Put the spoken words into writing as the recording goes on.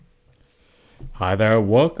Hi there,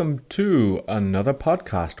 welcome to another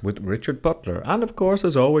podcast with Richard Butler. And of course,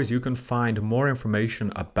 as always, you can find more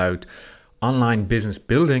information about online business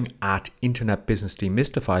building at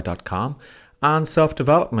internetbusinessdemystified.com and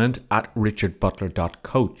self-development at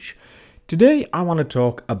richardbutler.coach. Today, I want to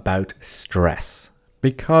talk about stress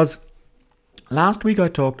because last week I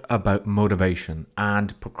talked about motivation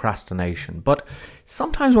and procrastination, but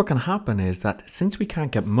sometimes what can happen is that since we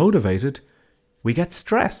can't get motivated, we get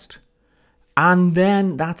stressed. And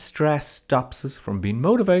then that stress stops us from being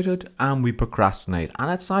motivated and we procrastinate.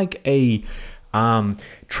 And it's like a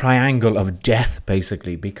triangle of death,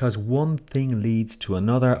 basically, because one thing leads to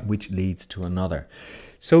another, which leads to another.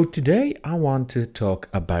 So today I want to talk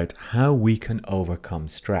about how we can overcome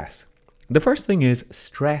stress. The first thing is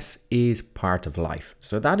stress is part of life.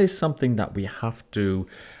 So that is something that we have to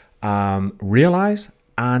realize.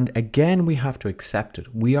 And again, we have to accept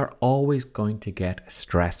it. We are always going to get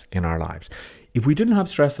stress in our lives. If we didn't have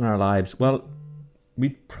stress in our lives, well,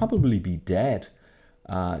 we'd probably be dead,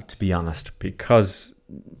 to be honest, because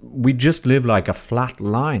we just live like a flat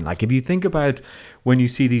line. Like if you think about when you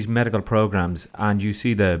see these medical programs and you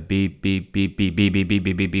see the beep, beep, beep, beep, beep, beep, beep,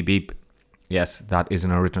 beep, beep, beep, beep. Yes, that is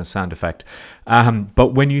an original sound effect.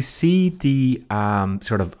 But when you see the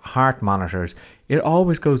sort of heart monitors, it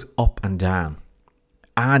always goes up and down.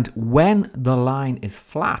 And when the line is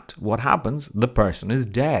flat, what happens? The person is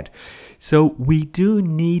dead. So we do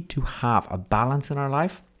need to have a balance in our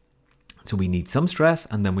life. So we need some stress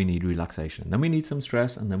and then we need relaxation. Then we need some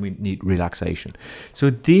stress and then we need relaxation. So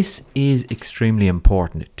this is extremely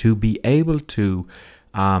important to be able to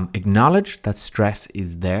acknowledge that stress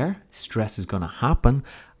is there. Stress is going to happen.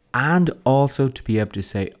 And also to be able to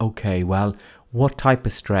say, okay, well, what type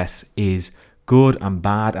of stress is good and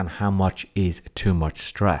bad, and how much is too much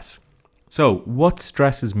stress. So what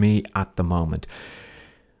stresses me at the moment?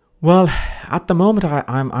 Well, at the moment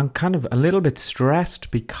I'm kind of a little bit stressed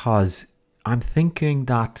because I'm thinking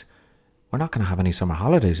that we're not going to have any summer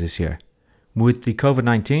holidays this year with the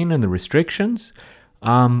COVID-19 and the restrictions.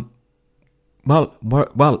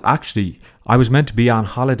 Actually, I was meant to be on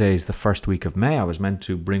holidays the first week of May. I was meant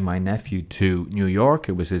to bring my nephew to New York.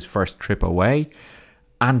 It was his first trip away.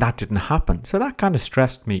 And that didn't happen. So that kind of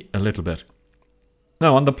stressed me a little bit.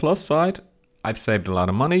 Now, on the plus side, I've saved a lot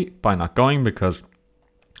of money by not going because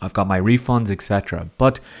I've got my refunds, etc.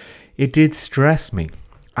 But it did stress me.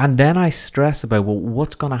 And then I stress about, well,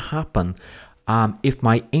 what's going to happen if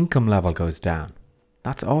my income level goes down?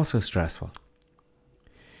 That's also stressful.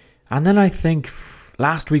 And then I think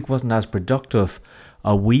last week wasn't as productive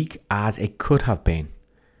a week as it could have been.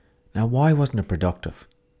 Now, why wasn't it productive?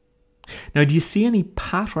 Now, do you see any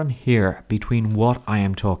pattern here between what I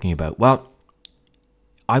am talking about? Well,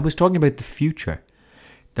 I was talking about the future.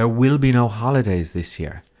 There will be no holidays this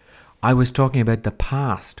year. I was talking about the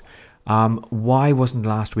past. Why wasn't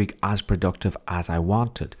last week as productive as I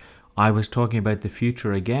wanted? I was talking about the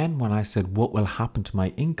future again when I said, what will happen to my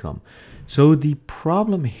income? So the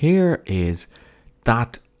problem here is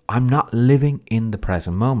that I'm not living in the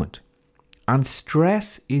present moment. And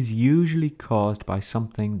stress is usually caused by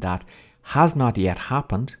something that has not yet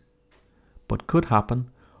happened, but could happen,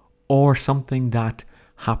 or something that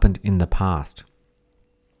happened in the past.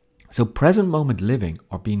 So present moment living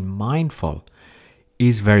or being mindful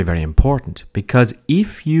is very, very important, because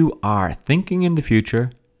if you are thinking in the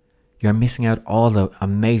future, you're missing out all the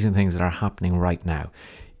amazing things that are happening right now.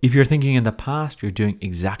 If you're thinking in the past, you're doing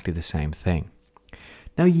exactly the same thing.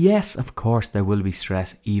 Now, yes, of course, there will be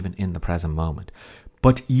stress even in the present moment,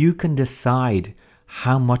 but you can decide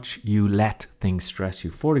how much you let things stress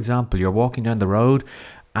you. For example, you're walking down the road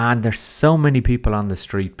and there's so many people on the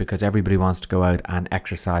street because everybody wants to go out and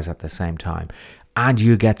exercise at the same time. And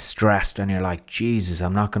you get stressed and you're like, Jesus,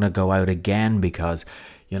 I'm not going to go out again because,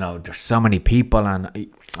 there's so many people and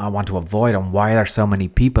I want to avoid them. Why are there so many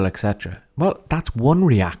people, etc.? Well, that's one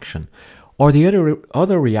reaction. Or the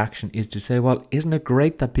other reaction is to say, well, isn't it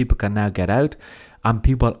great that people can now get out and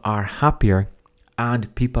people are happier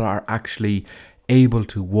and people are actually able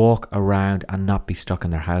to walk around and not be stuck in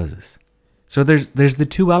their houses? So there's the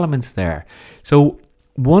two elements there. So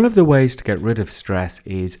one of the ways to get rid of stress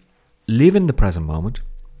is live in the present moment.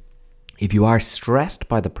 If you are stressed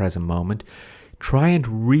by the present moment, try and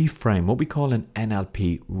reframe, what we call an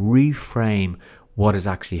NLP, reframe what is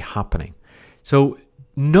actually happening. So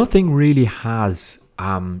nothing really has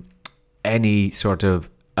any sort of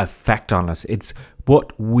effect on us. It's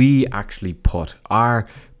what we actually put, our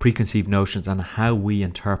preconceived notions and how we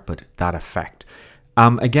interpret that effect.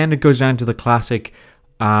 Again, it goes down to the classic,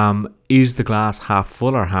 is the glass half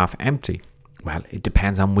full or half empty? Well, it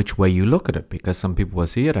depends on which way you look at it, because some people will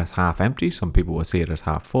see it as half empty, some people will see it as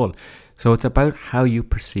half full. So it's about how you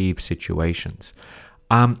perceive situations.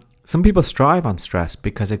 Some people strive on stress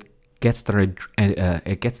because it gets their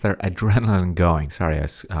adrenaline going. Sorry,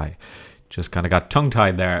 I just kind of got tongue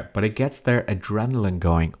tied there, but it gets their adrenaline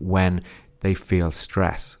going when they feel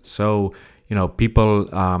stress. So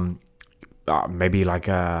people, maybe like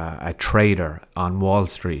a trader on Wall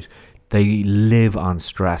Street, they live on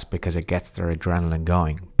stress because it gets their adrenaline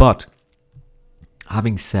going. But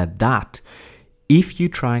having said that, if you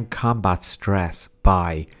try and combat stress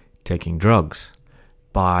by taking drugs,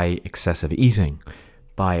 by excessive eating,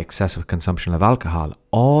 by excessive consumption of alcohol,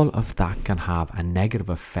 all of that can have a negative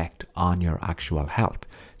effect on your actual health.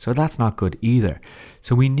 So that's not good either.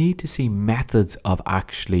 So we need to see methods of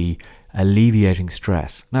actually alleviating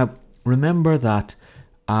stress. Now, remember that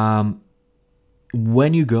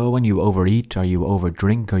when you overeat or you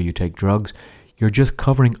overdrink or you take drugs, you're just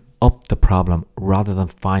covering up the problem rather than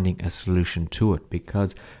finding a solution to it.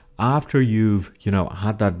 Because after you've,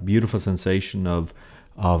 had that beautiful sensation of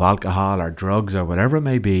alcohol or drugs or whatever it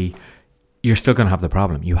may be, you're still going to have the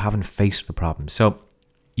problem. You haven't faced the problem. So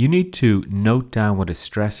you need to note down what is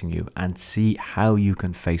stressing you and see how you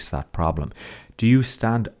can face that problem. Do you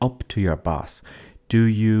stand up to your boss? Do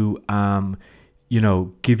you,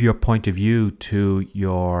 give your point of view to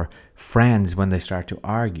your friends when they start to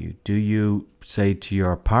argue? Do you say to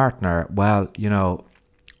your partner, well,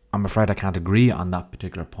 I'm afraid I can't agree on that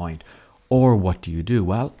particular point? Or what do you do?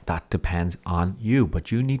 Well, that depends on you,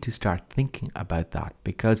 but you need to start thinking about that,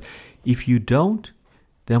 because if you don't,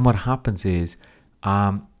 then what happens is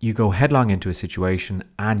you go headlong into a situation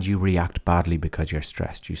and you react badly because you're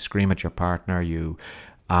stressed. You scream at your partner, you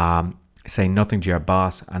say nothing to your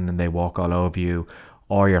boss, and then they walk all over you.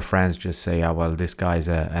 Or your friends just say, oh, well, this guy's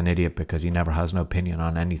an idiot because he never has an opinion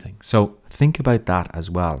on anything. So think about that as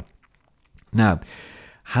well. Now,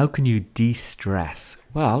 how can you de-stress?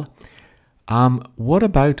 Well, what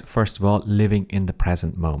about, first of all, living in the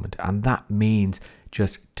present moment? And that means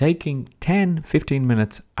just taking 10, 15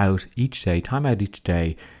 minutes out each day, time out each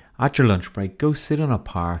day, at your lunch break, go sit in a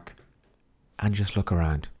park and just look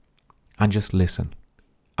around and just listen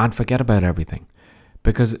and forget about everything.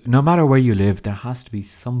 Because no matter where you live, there has to be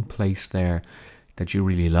some place there that you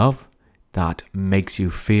really love, that makes you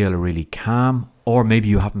feel really calm, or maybe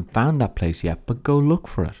you haven't found that place yet, but go look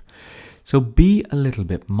for it. So be a little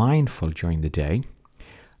bit mindful during the day.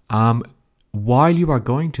 While you are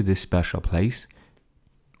going to this special place,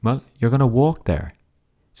 well, you're going to walk there.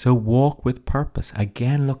 So walk with purpose.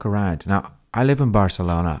 Again, look around. Now, I live in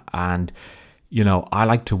Barcelona, and I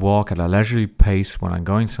like to walk at a leisurely pace when I'm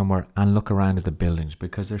going somewhere and look around at the buildings,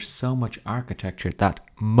 because there's so much architecture that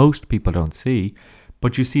most people don't see.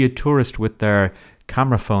 But you see a tourist with their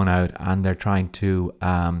camera phone out and they're trying to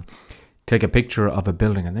take a picture of a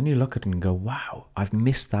building, and then you look at it and go, wow, I've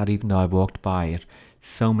missed that even though I've walked by it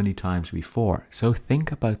so many times before. So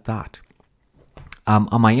think about that.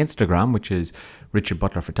 On my Instagram, which is Richard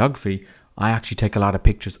Butler Photography, I actually take a lot of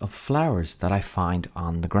pictures of flowers that I find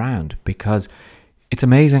on the ground, because it's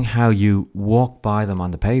amazing how you walk by them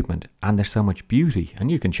on the pavement and there's so much beauty, and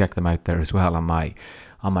you can check them out there as well on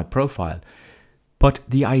my profile. But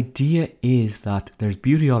the idea is that there's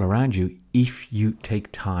beauty all around you if you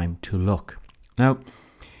take time to look. Now,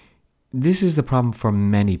 this is the problem for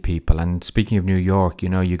many people. And speaking of New York,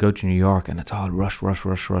 you go to New York and it's all rush, rush,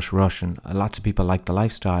 rush, rush, rush. And lots of people like the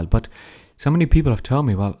lifestyle. But so many people have told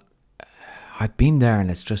me, well, I've been there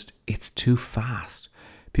and it's too fast.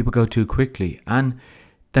 People go too quickly and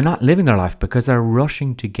they're not living their life because they're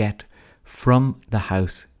rushing to get from the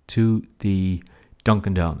house to the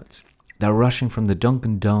Dunkin' Donuts. They're rushing from the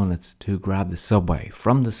Dunkin' Donuts to grab the subway,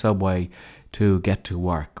 from the subway to get to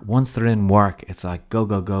work. Once they're in work, it's like go,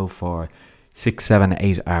 go, go for 6, 7,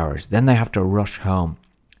 8 hours. Then they have to rush home.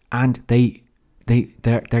 And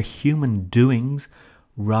they're human doings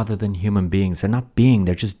rather than human beings. They're not being,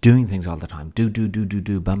 they're just doing things all the time. Do,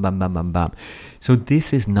 bam, bam, bam, bam, bam. So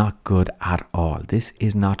this is not good at all. This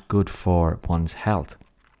is not good for one's health.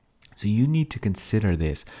 So you need to consider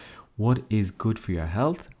this. What is good for your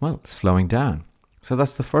health? Well, slowing down. So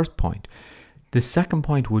that's the first point. The second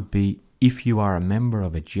point would be, if you are a member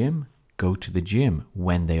of a gym, go to the gym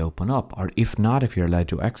when they open up. Or if not, if you're allowed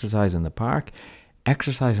to exercise in the park,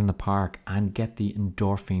 exercise in the park and get the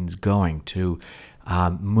endorphins going to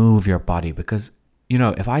move your body. Because,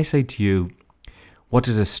 if I say to you, what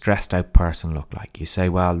does a stressed out person look like? You say,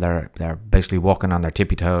 well, they're basically walking on their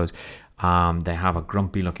tippy toes. They have a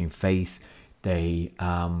grumpy looking face. They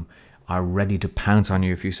are ready to pounce on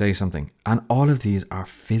you if you say something. And all of these are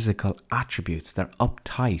physical attributes. They're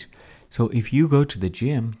uptight. So if you go to the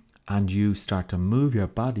gym and you start to move your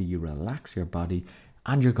body, you relax your body,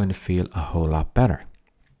 and you're going to feel a whole lot better.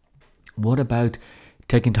 What about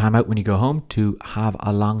taking time out when you go home to have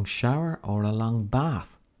a long shower or a long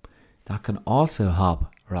bath? That can also help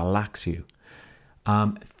relax you.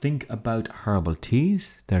 Think about herbal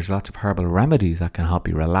teas. There's lots of herbal remedies that can help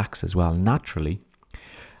you relax as well naturally.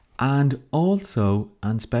 And also,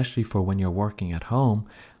 and especially for when you're working at home,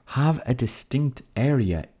 have a distinct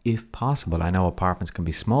area if possible. I know apartments can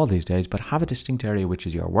be small these days, but have a distinct area which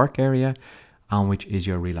is your work area and which is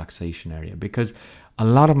your relaxation area. Because a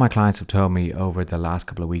lot of my clients have told me over the last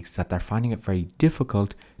couple of weeks that they're finding it very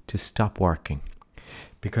difficult to stop working,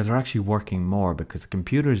 because they're actually working more because the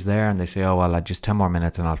computer is there and they say, oh, well, I just 10 more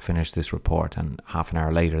minutes and I'll finish this report. And half an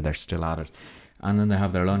hour later, they're still at it. And then they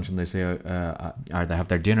have their lunch and they say, or they have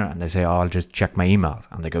their dinner and they say, oh, I'll just check my emails.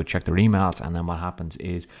 And they go check their emails. And then what happens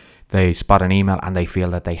is they spot an email and they feel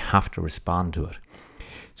that they have to respond to it.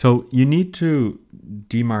 So you need to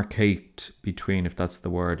demarcate between, if that's the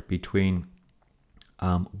word, between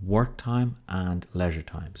work time and leisure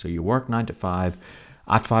time. So you work 9 to 5.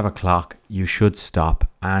 At 5 o'clock, you should stop,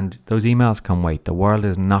 and those emails can wait. The world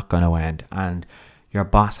is not going to end, and your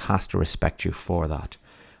boss has to respect you for that.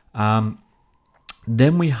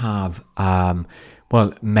 Then we have,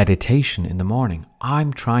 meditation in the morning.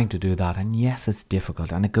 I'm trying to do that, and yes, it's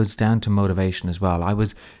difficult, and it goes down to motivation as well. I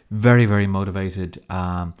was very, very motivated.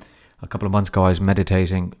 A couple of months ago, I was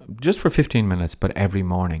meditating just for 15 minutes, but every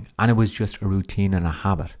morning, and it was just a routine and a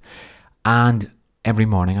habit. And every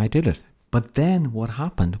morning I did it. But then what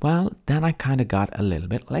happened? Well, then I kind of got a little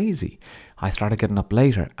bit lazy. I started getting up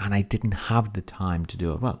later and I didn't have the time to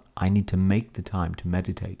do it. Well, I need to make the time to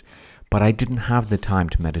meditate, but I didn't have the time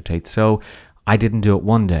to meditate. So I didn't do it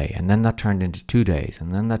one day, and then that turned into 2 days,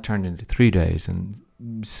 and then that turned into 3 days. And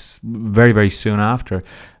very, very soon after,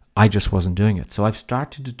 I just wasn't doing it. So I've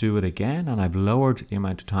started to do it again, and I've lowered the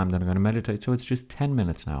amount of time that I'm going to meditate. So it's just 10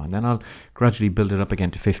 minutes now, and then I'll gradually build it up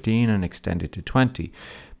again to 15 and extend it to 20.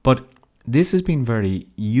 But this has been very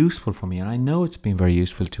useful for me, and I know it's been very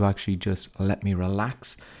useful to actually just let me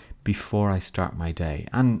relax before I start my day.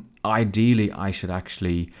 And ideally, I should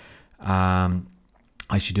actually, I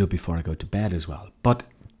should do it before I go to bed as well. But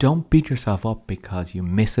don't beat yourself up because you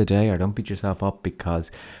miss a day, or don't beat yourself up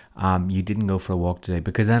because you didn't go for a walk today,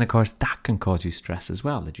 because then, of course, that can cause you stress as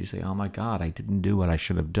well, that you say, oh my God, I didn't do what I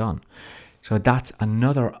should have done. So that's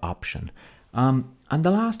another option. And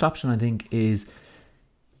the last option, I think, is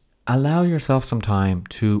allow yourself some time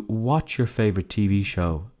to watch your favorite TV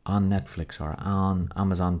show on Netflix or on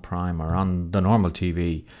Amazon Prime or on the normal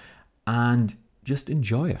TV, and just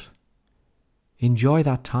enjoy it. Enjoy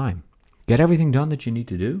that time. Get everything done that you need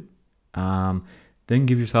to do. Then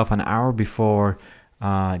give yourself an hour before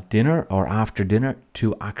dinner or after dinner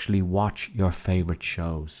to actually watch your favorite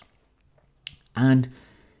shows. And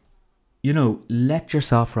let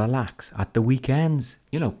yourself relax. At the weekends,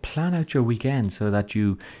 plan out your weekend so that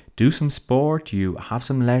you do some sport, you have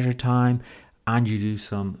some leisure time, and you do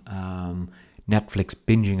some Netflix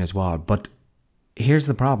binging as well. But here's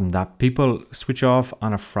the problem, that people switch off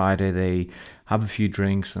on a Friday, they have a few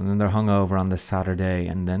drinks, and then they're hungover on the Saturday,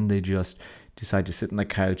 and then they just decide to sit on the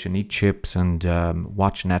couch and eat chips and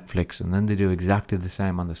watch Netflix, and then they do exactly the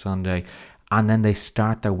same on the Sunday, and then they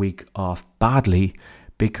start their week off badly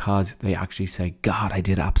because they actually say, God, I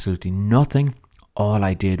did absolutely nothing. All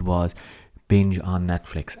I did was binge on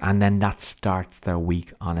Netflix. And then that starts their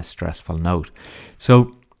week on a stressful note.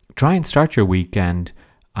 So try and start your weekend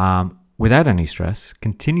without any stress.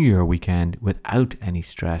 Continue your weekend without any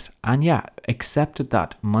stress. And accept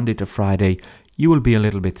that Monday to Friday you will be a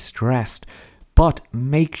little bit stressed, but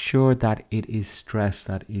make sure that it is stress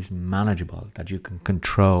that is manageable, that you can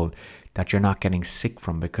control, that you're not getting sick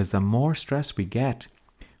from. Because the more stress we get,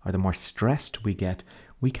 or the more stressed we get,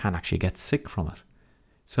 we can actually get sick from it.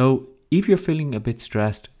 So if you're feeling a bit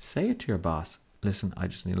stressed, say it to your boss. Listen, I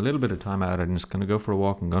just need a little bit of time out. I'm just going to go for a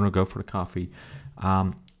walk. I'm going to go for a coffee.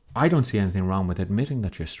 I don't see anything wrong with admitting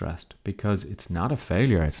that you're stressed, because it's not a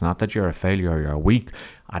failure. It's not that you're a failure or you're weak.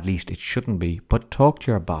 At least it shouldn't be. But talk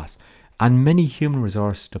to your boss. And many human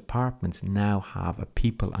resource departments now have a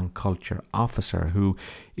people and culture officer who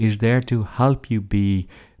is there to help you be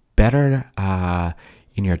better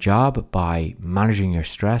in your job by managing your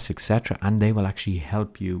stress, etc. And they will actually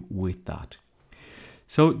help you with that.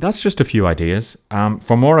 So that's just a few ideas.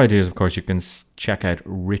 For more ideas, of course, you can check out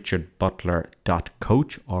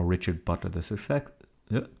richardbutler.coach or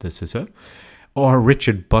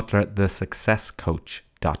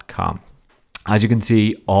richardbutlerthesuccesscoach.com. As you can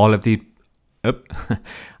see, all of the Oop.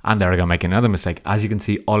 And there I go, making another mistake. As you can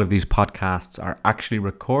see, all of these podcasts are actually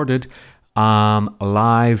recorded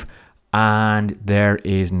live, and there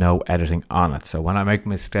is no editing on it. So when I make a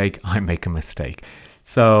mistake, I make a mistake.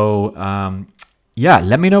 So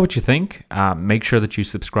let me know what you think. Make sure that you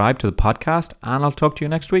subscribe to the podcast, and I'll talk to you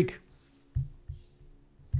next week.